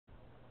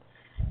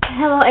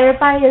Hello,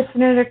 everybody. It's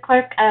Senator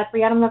Clerk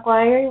Brianna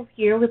McGuire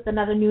here with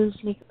another news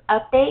sneak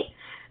update.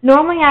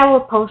 Normally, I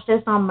would post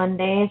this on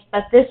Mondays,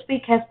 but this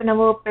week has been a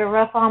little bit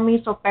rough on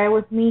me, so bear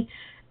with me.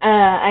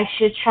 I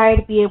should try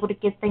to be able to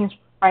get things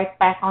right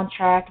back on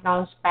track and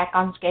all this back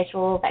on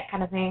schedule, that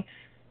kind of thing.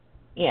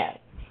 Yeah,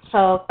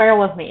 so bear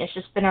with me. It's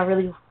just been a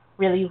really,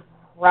 really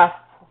rough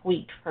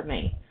week for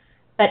me.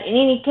 But in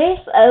any case,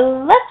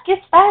 let's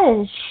get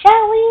started,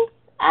 shall we?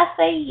 I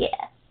say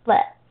yes.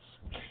 Let's.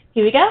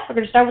 Here we go. We're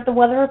going to start with the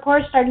weather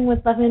report, starting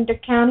with Lavender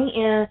County,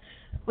 and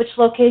which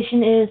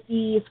location is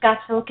the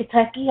Scottsville,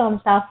 Kentucky, on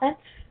the south end.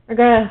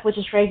 Which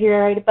is right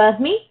here, right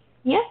above me.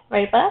 Yeah,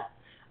 right above.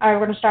 All right,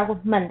 we're going to start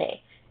with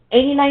Monday.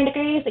 89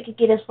 degrees. It could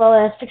get as low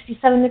as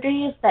 67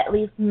 degrees. That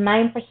leaves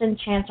 9%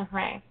 chance of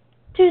rain.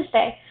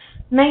 Tuesday,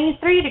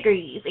 93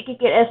 degrees. It could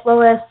get as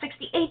low as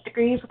 68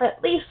 degrees with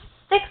at least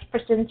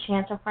 6%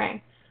 chance of rain.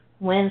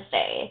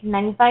 Wednesday,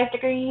 95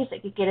 degrees.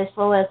 It could get as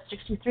low as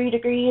 63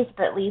 degrees with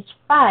at least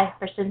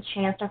 5%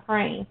 chance of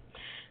rain.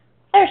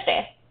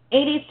 Thursday,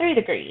 83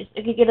 degrees.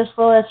 It could get as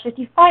low as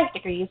 55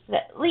 degrees with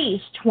at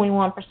least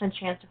 21%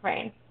 chance of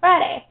rain.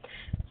 Friday,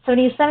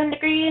 77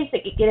 degrees.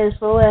 It could get as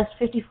low as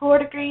 54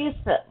 degrees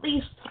with at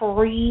least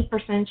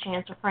 3%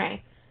 chance of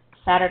rain.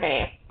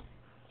 Saturday,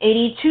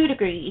 82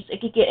 degrees.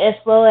 It could get as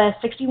low as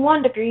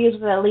 61 degrees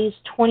with at least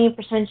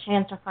 20%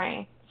 chance of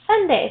rain.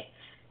 Sunday,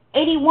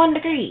 81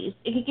 degrees.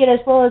 It could get as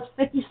low as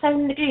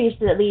 57 degrees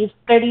with at least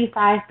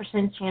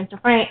 35% chance of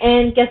rain.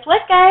 And guess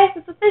what, guys?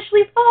 It's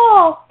officially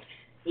fall.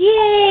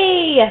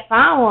 Yay!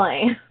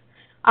 Finally.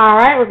 All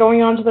right, we're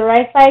going on to the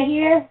right side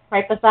here,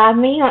 right beside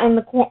me in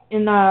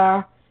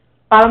the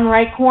bottom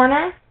right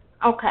corner.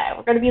 Okay,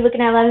 we're going to be looking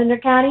at Lavender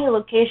County. The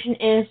location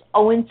is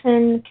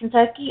Owenston,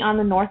 Kentucky, on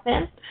the north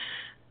end.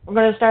 We're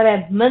going to start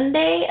at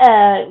Monday.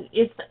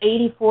 It's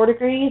 84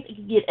 degrees. It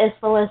can get as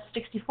low as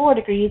 64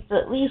 degrees, but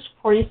at least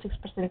 46%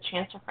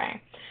 chance of rain.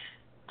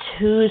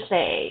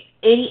 Tuesday,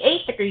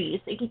 88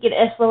 degrees. It could get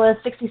as low as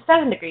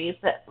 67 degrees,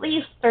 but at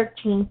least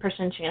 13%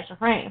 chance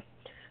of rain.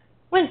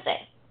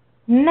 Wednesday,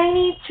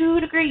 92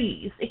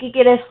 degrees. It could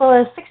get as low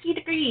as 60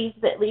 degrees,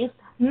 but at least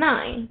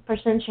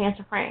 9% chance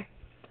of rain.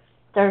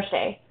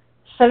 Thursday,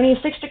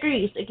 76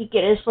 degrees. It could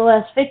get as low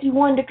as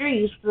 51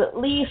 degrees, with at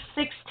least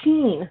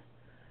 16%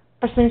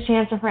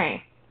 chance of rain.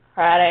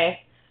 Friday,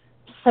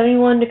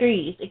 71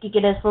 degrees. It could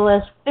get as low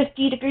as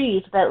 50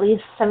 degrees with at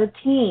least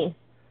 17%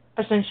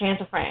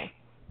 chance of rain.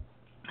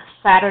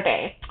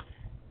 Saturday,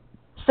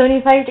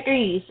 75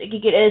 degrees. It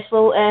could get as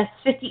low as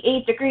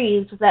 58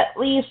 degrees with at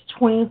least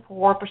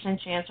 24%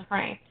 chance of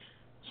rain.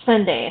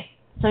 Sunday,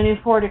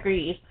 74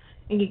 degrees.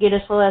 It could get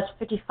as low as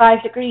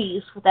 55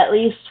 degrees with at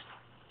least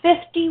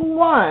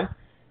 51%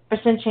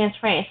 chance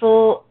of rain.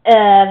 So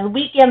the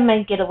weekend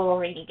might get a little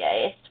rainy,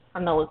 guys,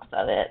 from the looks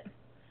of it.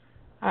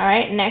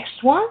 Alright,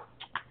 next one.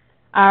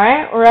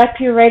 Alright, we're up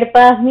here right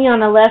above me on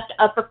the left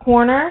upper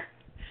corner.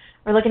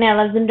 We're looking at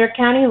Lavender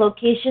County.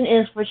 Location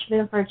is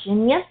Richmond,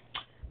 Virginia.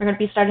 We're going to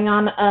be starting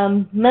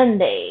on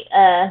Monday.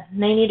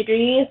 90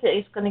 degrees.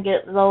 It's going to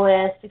get low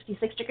as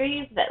 66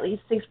 degrees with at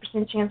least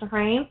 6% chance of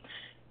rain.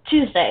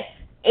 Tuesday,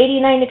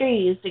 89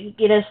 degrees. It could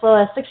get as low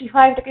as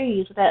 65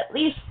 degrees with at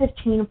least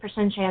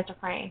 15% chance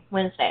of rain.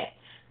 Wednesday,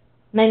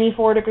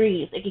 94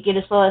 degrees. It could get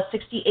as low as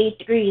 68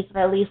 degrees with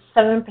at least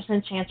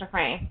 7% chance of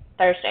rain.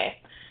 Thursday,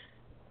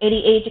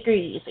 88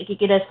 degrees. It could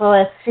get as low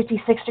as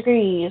 56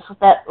 degrees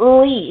with at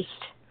least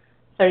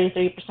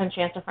 33%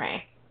 chance of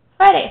rain.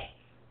 Friday,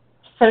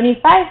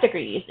 75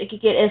 degrees. It could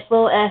get as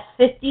low as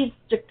 50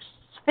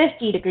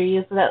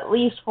 degrees with at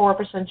least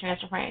 4%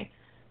 chance of rain.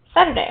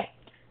 Saturday,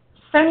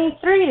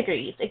 73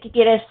 degrees. It could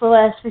get as low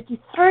as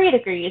 53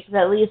 degrees with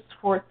at least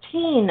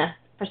 14%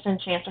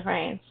 chance of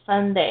rain.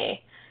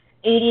 Sunday,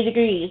 80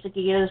 degrees. It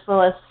could get as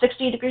low as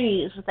 60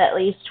 degrees with at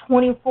least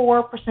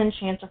 24%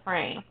 chance of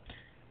rain.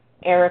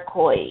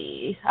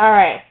 Iroquois.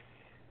 Alright.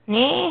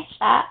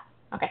 Stop.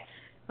 Okay.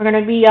 We're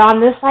going to be on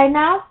this side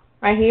now,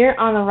 right here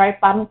on the right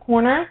bottom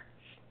corner.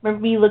 We're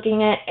going to be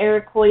looking at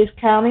Iroquois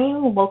County. The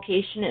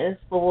location is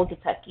Louisville,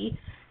 Kentucky.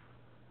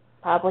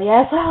 Probably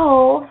as a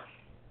whole.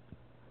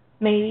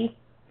 Maybe.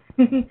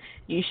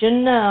 You should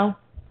know.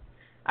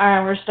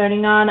 Alright, we're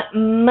starting on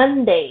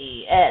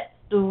Monday at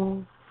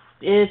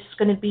it's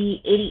going to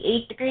be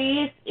 88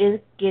 degrees.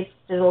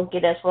 It'll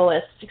get as low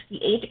as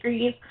 68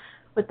 degrees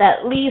with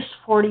at least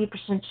 40%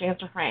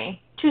 chance of rain.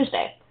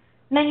 Tuesday,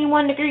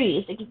 91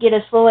 degrees. It could get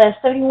as low as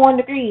 71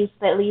 degrees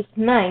with at least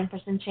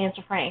 9% chance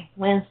of rain.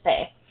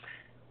 Wednesday,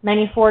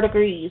 94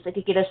 degrees. It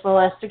could get as low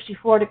as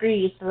 64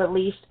 degrees with at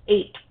least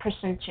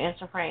 8%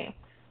 chance of rain.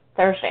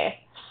 Thursday,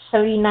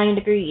 79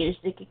 degrees.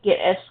 It could get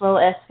as low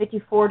as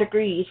 54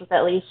 degrees with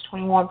at least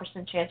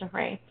 21% chance of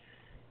rain.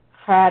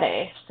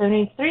 Friday,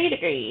 73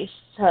 degrees.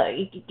 So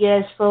you could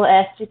get as low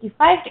as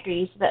 55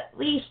 degrees with at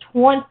least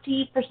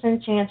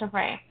 20% chance of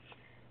rain.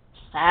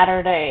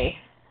 Saturday,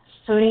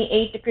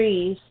 78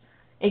 degrees.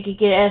 It could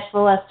get as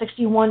low as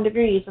 61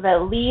 degrees with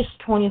at least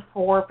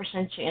 24%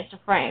 chance of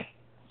rain.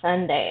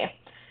 Sunday,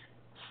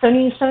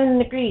 77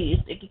 degrees.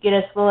 It could get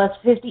as low as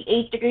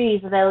 58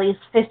 degrees with at least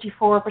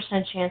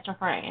 54% chance of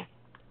rain.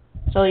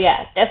 So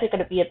yeah, definitely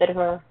going to be a bit of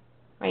a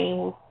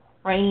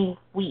rainy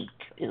week,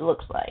 it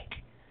looks like.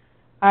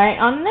 Alright,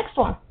 on the next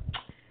one.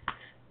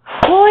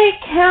 Floyd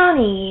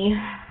County.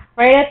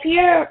 Right up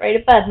here, right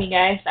above me,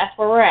 guys. That's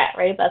where we're at,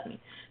 right above me.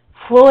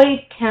 Floyd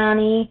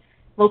County,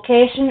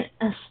 location,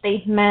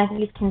 State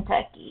Matthews,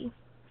 Kentucky.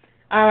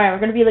 Alright, we're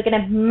going to be looking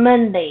at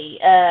Monday.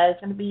 It's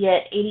going to be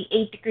at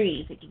 88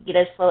 degrees. It can get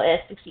as low as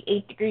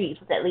 68 degrees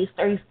with at least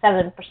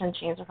 37%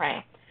 chance of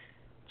rain.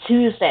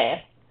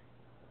 Tuesday,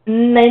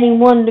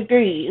 91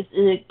 degrees.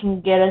 It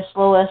can get as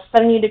low as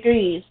 70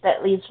 degrees with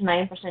at least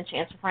 9%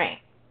 chance of rain.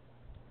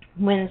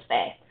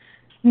 Wednesday,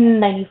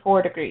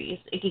 94 degrees.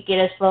 It could get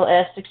as low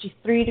as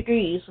 63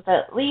 degrees with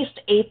at least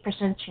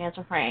 8% chance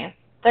of rain.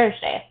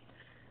 Thursday,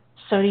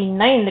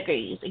 79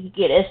 degrees. It could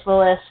get as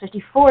low as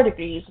 54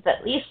 degrees with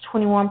at least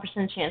 21%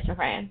 chance of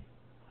rain.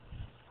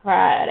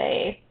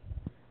 Friday.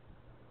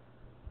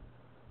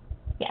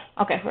 Yeah,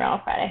 okay, we're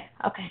on Friday.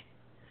 Okay.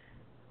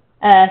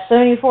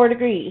 74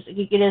 degrees. It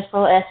could get as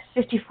low as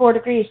 54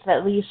 degrees with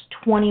at least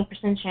 20%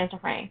 chance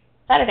of rain.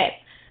 Saturday.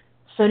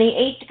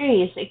 78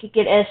 degrees. It could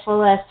get as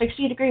low as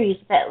 60 degrees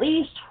with at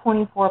least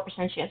 24%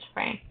 chance of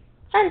rain.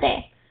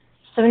 Sunday.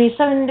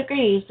 77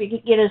 degrees. It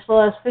could get as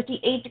low as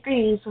 58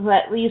 degrees with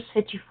at least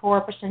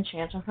 54%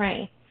 chance of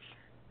rain.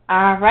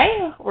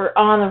 Alright, we're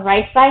on the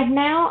right side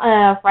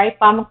now, right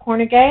bottom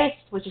corner, guys,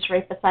 which is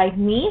right beside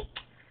me.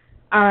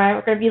 Alright,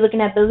 we're going to be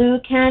looking at Belleau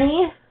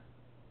County,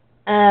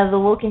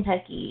 Louisville,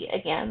 Kentucky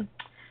again.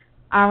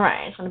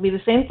 Alright, it's going to be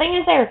the same thing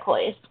as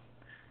Iroquois.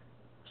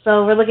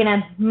 So we're looking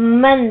at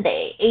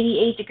Monday,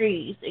 88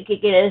 degrees. It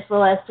could get as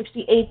low as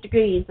 68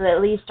 degrees with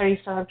at least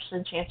 37%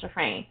 chance of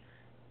rain.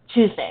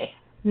 Tuesday,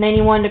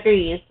 91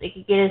 degrees. It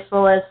could get as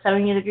low as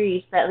 70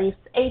 degrees with at least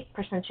 8%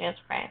 chance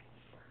of rain.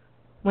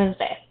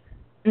 Wednesday,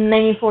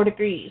 94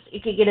 degrees.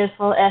 It could get as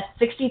low as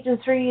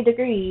 63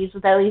 degrees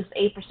with at least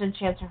 8%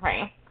 chance of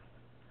rain.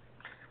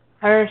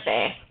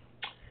 Thursday,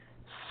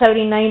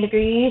 79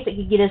 degrees. It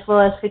could get as low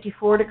as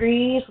 54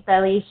 degrees with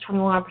at least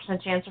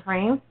 21% chance of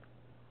rain.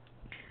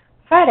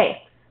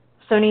 Friday,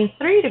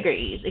 73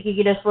 degrees. It could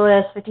get as low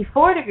as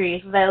 54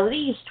 degrees with at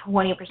least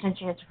 20%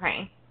 chance of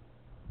rain.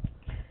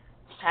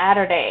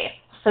 Saturday,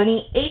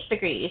 78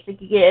 degrees. It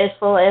could get as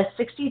low as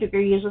 60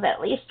 degrees with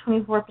at least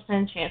 24%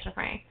 chance of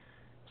rain.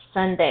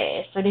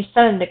 Sunday,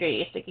 37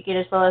 degrees. It could get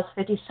as low as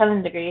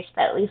 57 degrees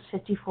with at least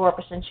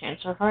 54%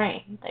 chance of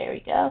rain. There we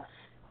go.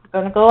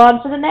 We're going to go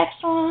on to the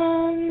next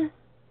one.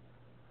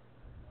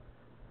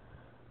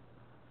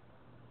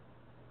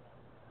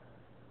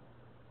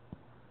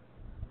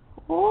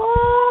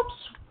 Whoops.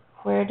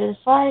 Where did the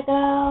slide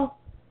go?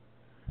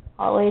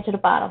 All the way to the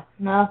bottom.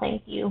 No,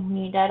 thank you. We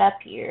need that up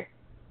here.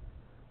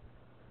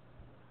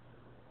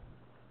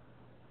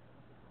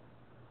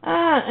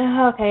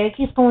 Okay, it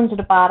keeps going to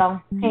the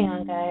bottom. Hang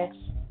on, guys.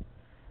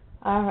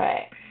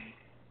 Alright.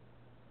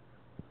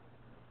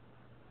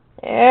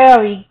 There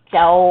we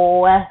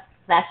go.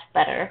 That's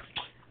better.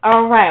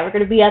 Alright, we're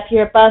going to be up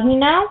here above me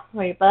now.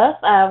 Right above.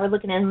 We're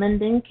looking at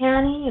Linden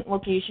County.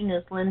 Location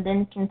is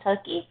Linden,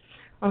 Kentucky.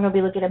 We're going to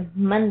be looking at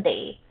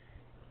Monday.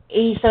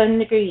 87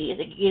 degrees.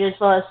 It could get as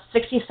low as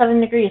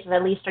 67 degrees with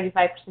at least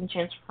 35%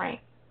 chance of rain.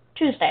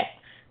 Tuesday,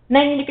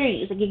 90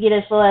 degrees. It could get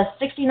as low as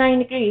 69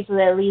 degrees with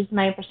at least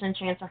 9%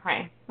 chance of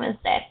rain.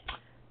 Wednesday,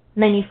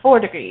 94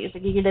 degrees.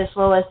 It could get as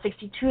low as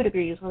 62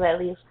 degrees with at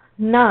least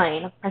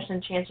 9%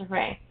 chance of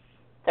rain.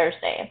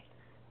 Thursday,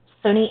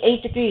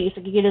 78 degrees.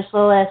 It could get as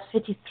low as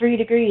 53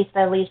 degrees with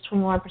at least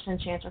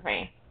 21% chance of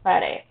rain.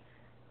 Friday,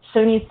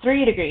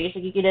 73 degrees.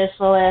 It could get as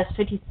low as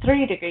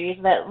 53 degrees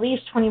with at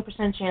least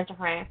 20% chance of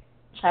rain.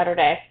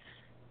 Saturday,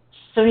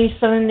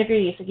 77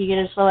 degrees. It could get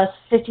as low as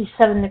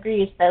 57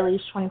 degrees with at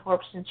least 24%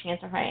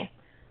 chance of rain.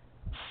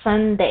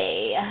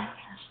 Sunday,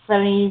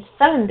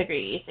 77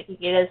 degrees. It could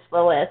get as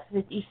low as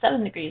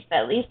 57 degrees with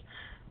at least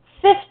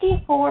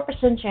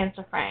 54% chance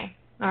of rain.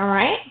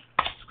 Alright?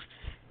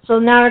 So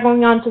now we're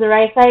going on to the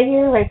right side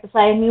here, right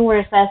beside me, where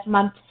it says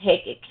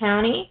Montague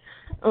County.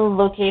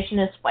 Location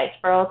is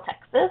Whitesboro,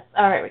 Texas.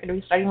 Alright, we're going to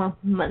be starting on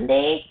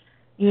Monday.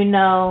 You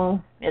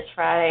know it's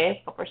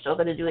Friday, but we're still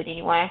going to do it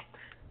anyway.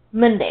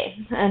 Monday,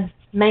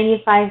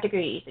 95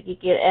 degrees. It could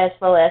get as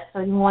low as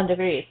 71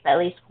 degrees with at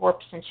least 4%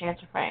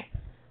 chance of rain.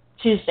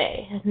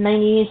 Tuesday,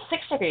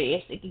 96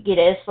 degrees. It could get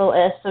as low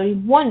as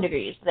 31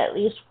 degrees with at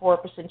least 4%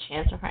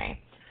 chance of rain.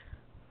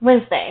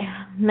 Wednesday,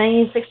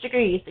 96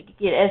 degrees. It could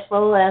get as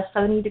low as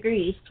 70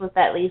 degrees with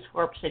at least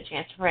 4%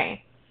 chance of rain.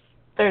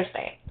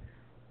 Thursday,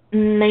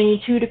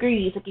 92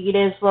 degrees. It could get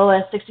as low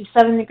as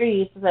 67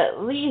 degrees with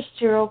at least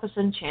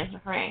 0% chance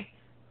of rain.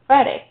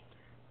 Friday,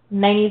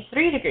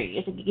 93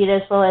 degrees. It could get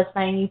as low as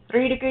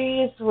 93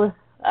 degrees with,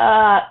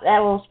 that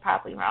was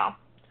probably wrong.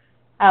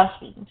 I was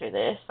speaking through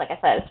this. Like I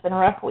said, it's been a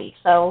rough week,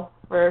 so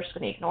we're just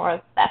going to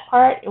ignore that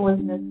part. It was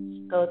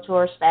going to go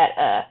towards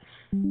that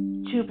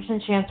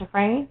 2% chance of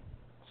rain.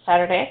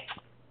 Saturday,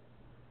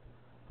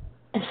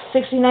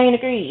 69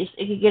 degrees.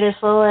 It could get as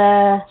low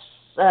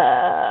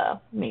as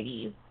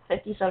maybe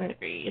 57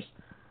 degrees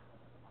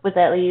with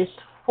at least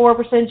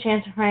 4%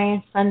 chance of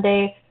rain.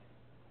 Sunday,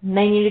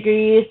 90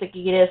 degrees, it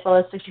could get as low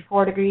as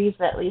 64 degrees,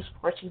 at least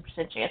 14%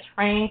 chance of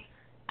rain.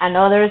 I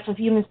know there's a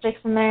few mistakes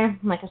in there.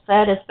 Like I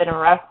said, it's been a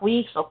rough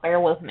week, so bear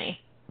with me.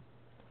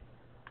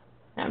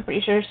 I'm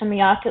pretty sure some of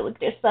y'all could look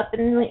this up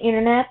in the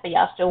internet, but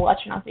y'all still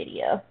watching our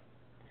video.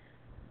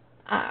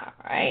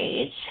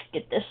 Alright,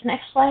 get this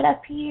next slide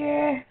up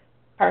here.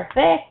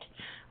 Perfect.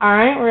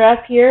 Alright, we're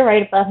up here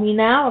right above me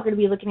now. We're going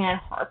to be looking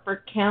at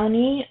Harper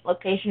County.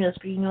 Location is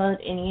Greenwood,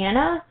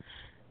 Indiana.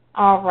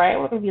 Alright,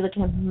 we're going to be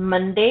looking at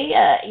Monday,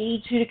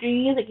 82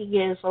 degrees. It could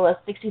get as low as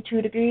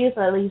 62 degrees,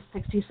 at least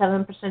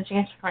 67%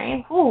 chance of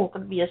rain. Ooh,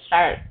 going to be a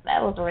start.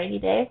 That was a rainy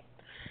day.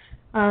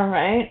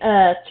 Alright,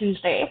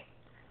 Tuesday,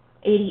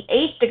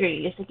 88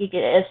 degrees. It could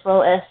get as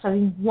low as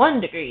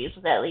 71 degrees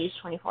with at least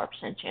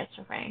 24% chance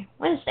of rain.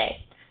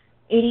 Wednesday,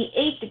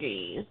 88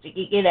 degrees. It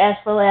could get as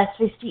low as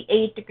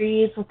 58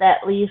 degrees with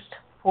at least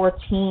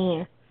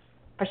 14%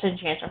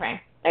 chance of rain.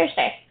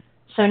 Thursday,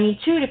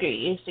 72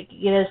 degrees. It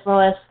could get as low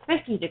as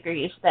 50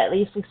 degrees with at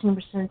least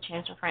 16%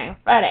 chance of rain.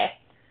 Friday,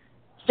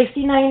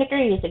 69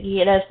 degrees. It could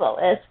get as low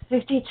as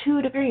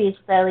 52 degrees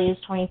with at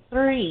least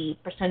 23%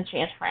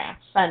 chance of rain.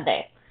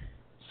 Sunday,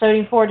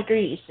 74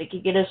 degrees. It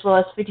could get as low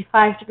as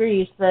 55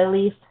 degrees with at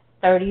least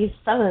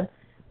 37%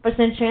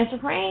 chance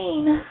of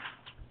rain.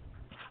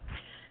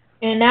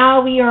 And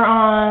now we are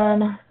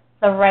on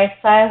the right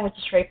side, which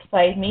is right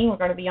beside me. We're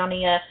going to be on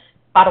the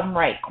bottom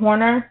right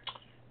corner.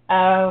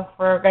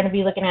 We're going to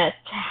be looking at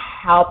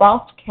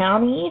Talbot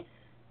County.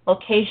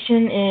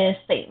 Location is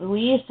St.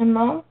 Louis and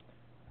Mo.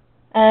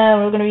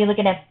 We're going to be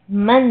looking at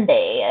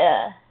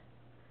Monday,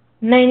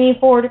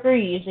 94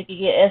 degrees. It could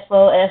get as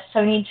low as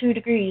 72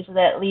 degrees with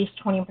at least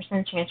 20%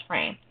 chance of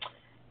rain.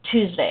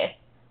 Tuesday,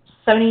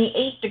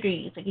 78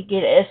 degrees. It could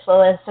get as low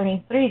as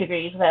 73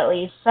 degrees with at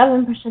least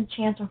 7%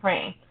 chance of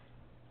rain.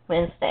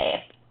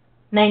 Wednesday,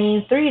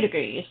 93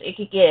 degrees. It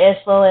could get as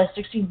low as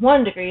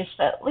 61 degrees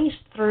with at least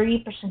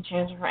 3%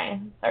 chance of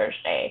rain.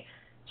 Thursday,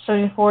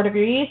 74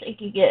 degrees. It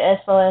could get as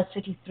low as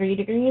 53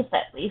 degrees with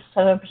at least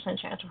 7%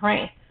 chance of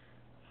rain.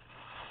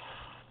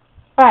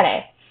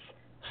 Friday,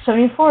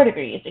 74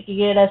 degrees. It could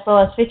get as low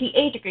as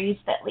 58 degrees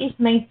with at least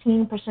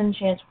 19%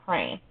 chance of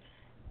rain.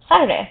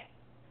 Saturday,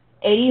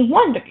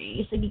 81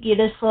 degrees. It could get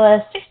as low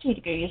as 60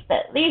 degrees with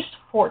at least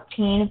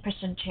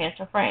 14% chance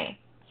of rain.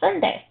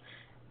 Sunday,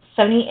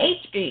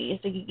 78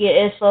 degrees. It could get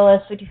as low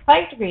as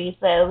 55 degrees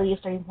with at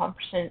least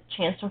 31%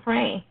 chance of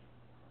rain.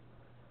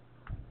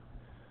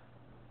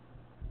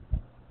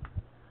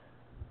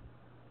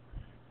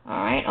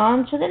 Alright,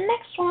 on to the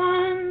next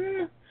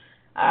one.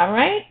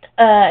 Alright,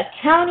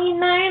 County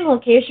 9,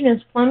 location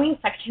is Fleming,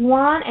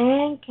 Saskatchewan,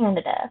 and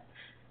Canada.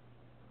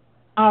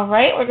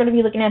 Alright, we're going to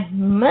be looking at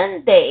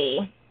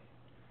Monday,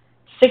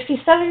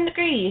 67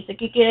 degrees. It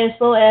could get as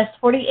low as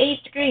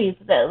 48 degrees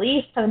with at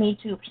least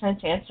 72%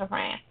 chance of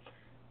rain.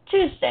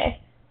 Tuesday,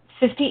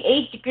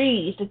 58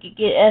 degrees. It could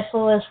get as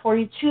low as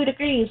 42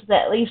 degrees with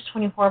at least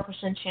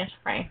 24% chance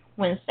of rain.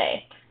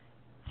 Wednesday,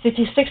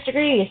 56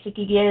 degrees. It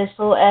could get as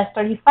low as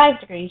 35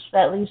 degrees with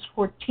at least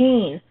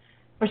 14%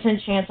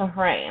 chance of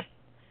rain.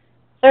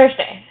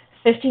 Thursday,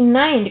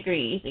 59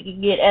 degrees. It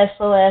could get as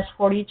low as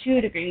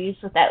 42 degrees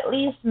with at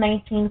least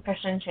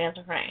 19% chance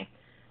of rain.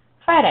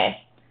 Friday,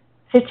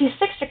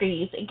 56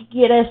 degrees. It could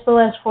get as low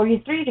as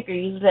 43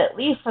 degrees with at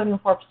least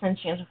 74%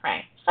 chance of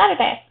rain.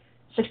 Saturday,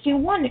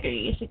 61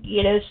 degrees. It could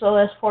get as low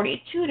as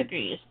 42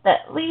 degrees with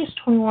at least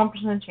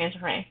 21% chance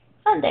of rain.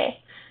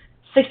 Sunday,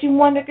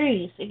 61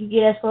 degrees. It could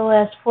get as low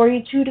as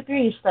 42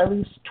 degrees with at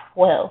least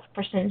 12%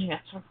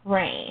 chance of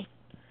rain.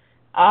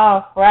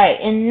 Alright,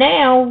 and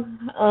now,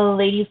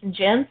 ladies and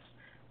gents,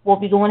 we'll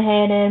be going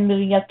ahead and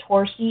moving up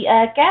towards the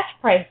gas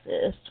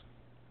prices.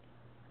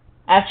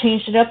 I've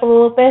changed it up a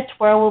little bit to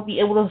where we'll be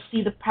able to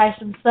see the price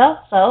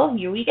themselves, so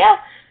here we go.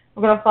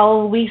 We're going to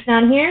follow the weeks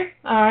down here.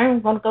 Alright, we're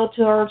going to go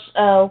towards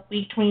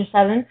week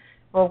 27.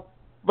 We're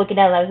looking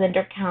at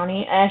Lavender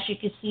County. As you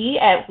can see,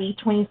 at week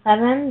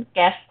 27,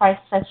 gas price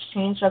has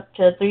changed up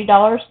to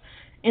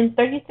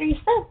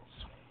 $3.33.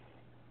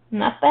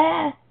 Not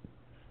bad.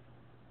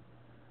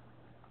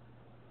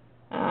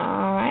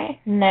 Alright,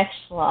 next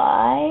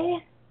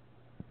slide.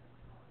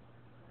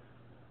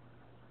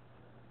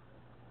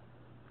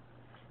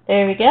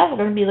 There we go. We're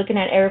going to be looking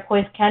at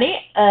Iroquois County.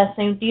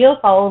 Same deal.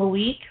 Follow the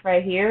week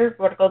right here.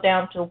 We're going to go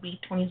down to week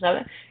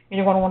 27.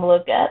 You're going to want to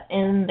look at.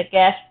 And the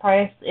gas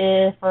price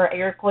is for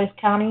Iroquois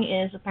County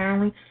is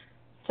apparently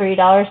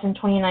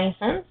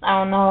 $3.29. I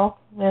don't know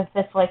if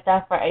it's like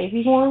that for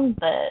everyone,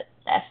 but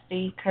that's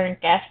the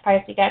current gas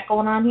price we got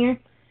going on here.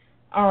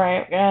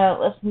 Alright,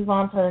 let's move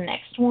on to the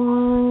next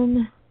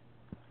one.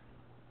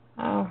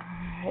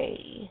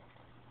 Alright.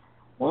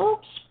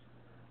 Whoops.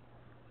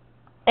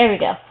 There we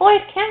go.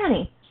 Floyd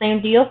County.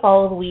 Same deal,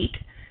 follow the week.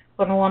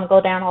 We're going to want to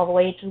go down all the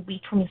way to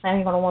week 27.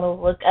 You're going to want to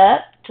look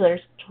up to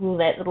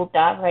that little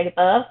dot right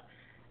above.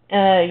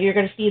 You're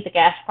going to see the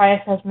gas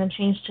price has been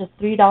changed to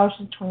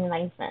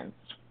 $3.29.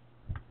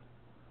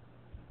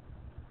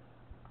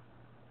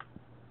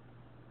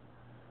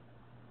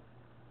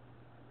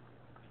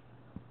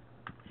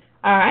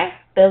 Alright,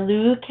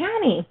 Belleau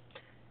County.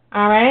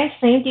 Alright,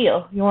 same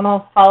deal. You want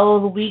to follow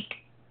the week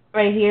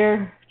right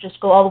here. Just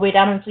go all the way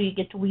down until you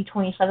get to week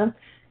 27.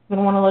 You're going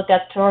to want to look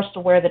up towards to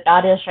where the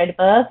dot is right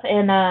above,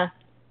 and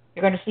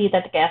you're going to see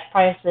that the gas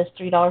price is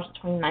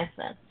 $3.29.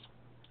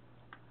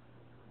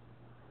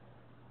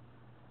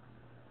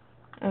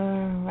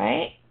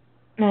 Alright,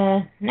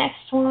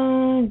 next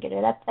one, get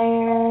it up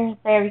there.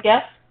 There we go.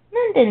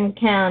 Linden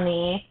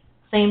County,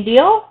 same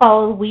deal.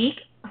 Follow the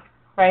week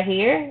right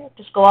here.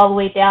 Just go all the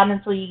way down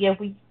until you get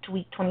to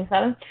week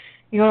 27.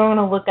 You're going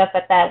to look up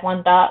at that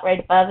one dot right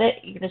above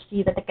it. You're going to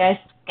see that the gas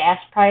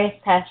price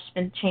has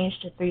been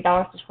changed to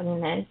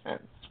 $3.29.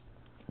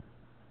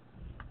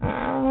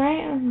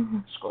 Alright,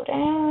 let's go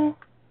down.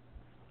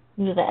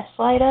 Move that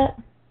slide up.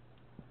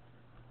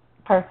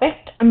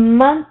 Perfect.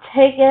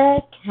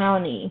 Montega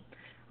County.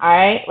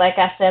 Alright, like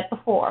I said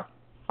before,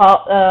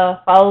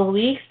 follow the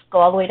weeks, go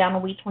all the way down to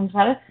week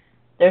 27.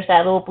 There's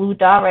that little blue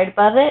dot right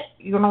above it.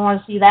 You're going to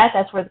want to see that.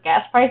 That's where the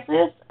gas price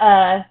is.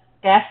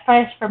 Gas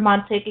price for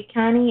Montega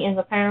County is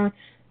apparently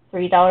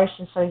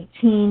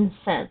 $3.17.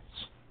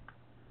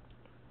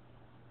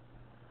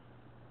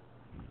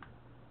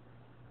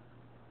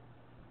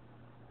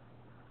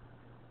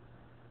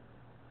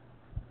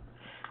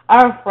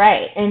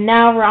 Alright, and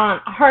now we're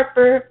on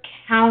Harper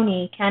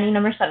County, county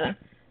number 7.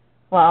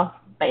 Well,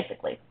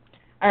 basically.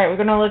 Alright, we're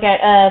going to look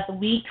at the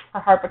week for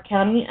Harper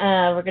County.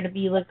 We're going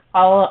to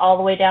follow all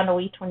the way down to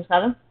week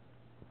 27.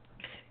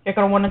 You're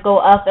going to want to go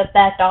up at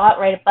that dot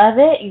right above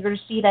it. You're going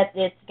to see that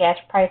its gas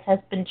price has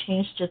been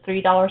changed to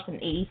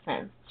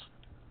 $3.80.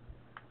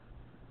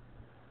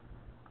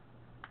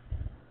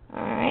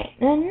 Alright,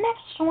 the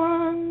next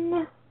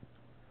one.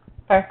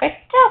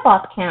 Perfect.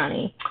 Talbot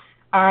County.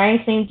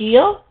 Alright, same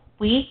deal.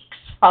 Weeks,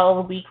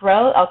 follow the week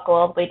row. I'll go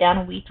all the way down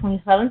to week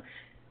 27.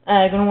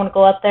 You're going to want to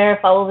go up there,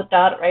 follow the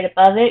dot right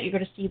above it. You're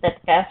going to see that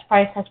the gas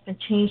price has been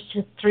changed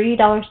to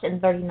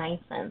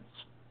 $3.39.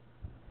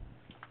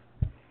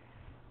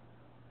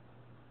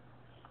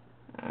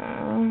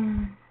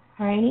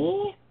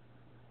 Alrighty.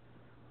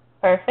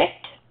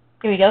 Perfect.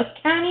 Here we go.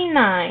 County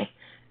 9.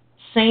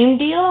 Same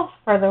deal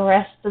for the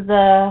rest of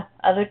the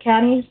other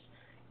counties.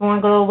 You want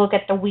to go look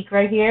at the week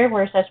right here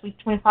where it says week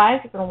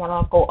 25. You're going to want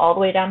to go all the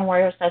way down to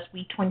where it says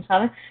week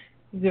 27.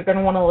 You're going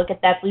to want to look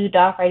at that blue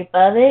dot right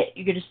above it.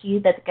 You're going to see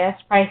that the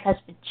gas price has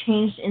been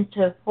changed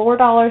into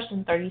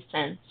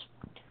 $4.30.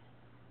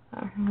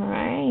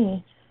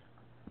 Alright.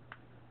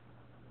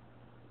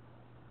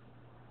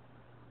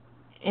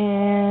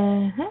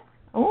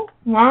 Oh,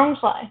 wrong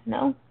slide.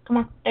 No, come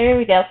on. There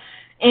we go.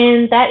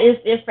 And that is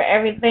it for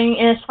everything.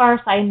 And as far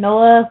as I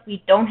know of,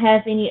 we don't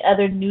have any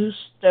other news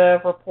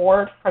to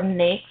report from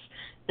NICS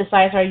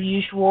besides our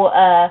usual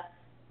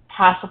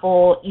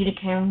possible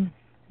unicameral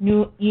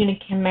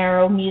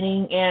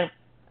meeting and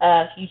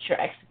future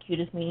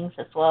executive meetings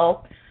as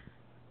well.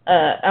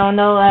 I don't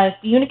know.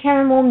 The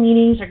unicameral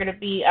meetings are going to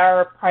be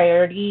our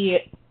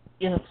priority.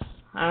 I don't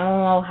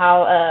know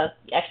how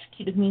the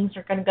executive meetings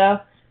are going to go,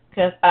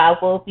 because I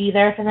will be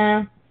there for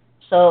them.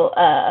 So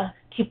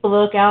keep a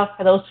lookout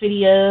for those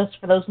videos,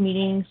 for those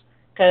meetings,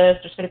 because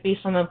there's going to be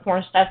some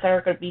important stuff that are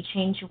going to be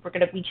changing. We're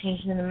going to be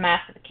changing the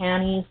map of the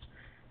counties.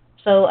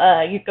 So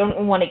you're going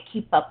to want to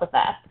keep up with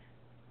that.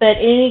 But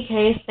in any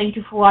case, thank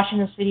you for watching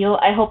this video.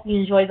 I hope you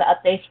enjoyed the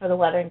updates for the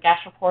weather and gas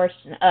reports.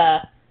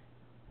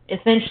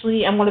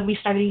 Eventually, I'm going to be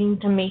starting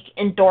to make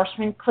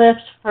endorsement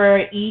clips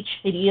for each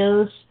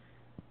videos.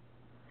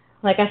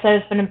 Like I said,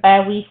 it's been a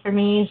bad week for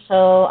me,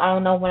 so I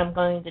don't know when I'm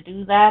going to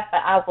do that,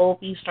 but I will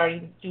be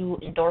starting to do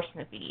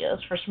endorsement videos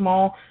for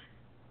small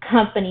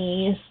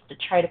companies to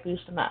try to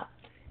boost them up.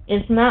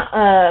 It's not,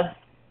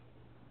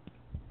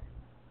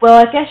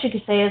 well, I guess you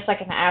could say it's like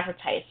an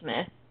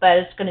advertisement, but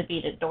it's going to be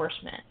an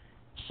endorsement.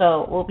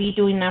 So we'll be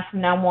doing that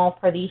from now on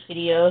for these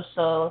videos,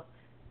 so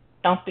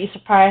don't be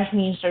surprised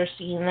when you start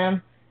seeing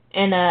them.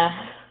 And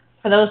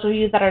for those of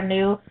you that are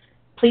new,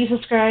 please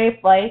subscribe,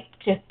 like,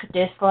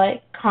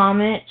 dislike,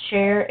 comment,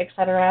 share,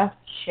 etc.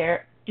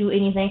 Share, do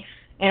anything.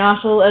 And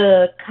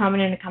also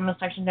comment in the comment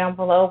section down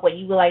below what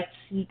you would like to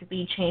see to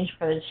be changed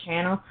for this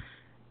channel.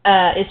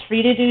 It's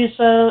free to do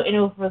so, and it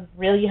will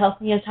really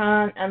help me a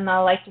ton. And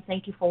I'd like to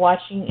thank you for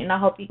watching, and I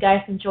hope you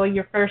guys enjoy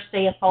your first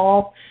day of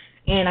fall.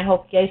 And I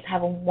hope you guys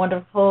have a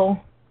wonderful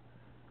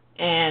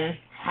and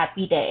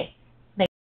happy day.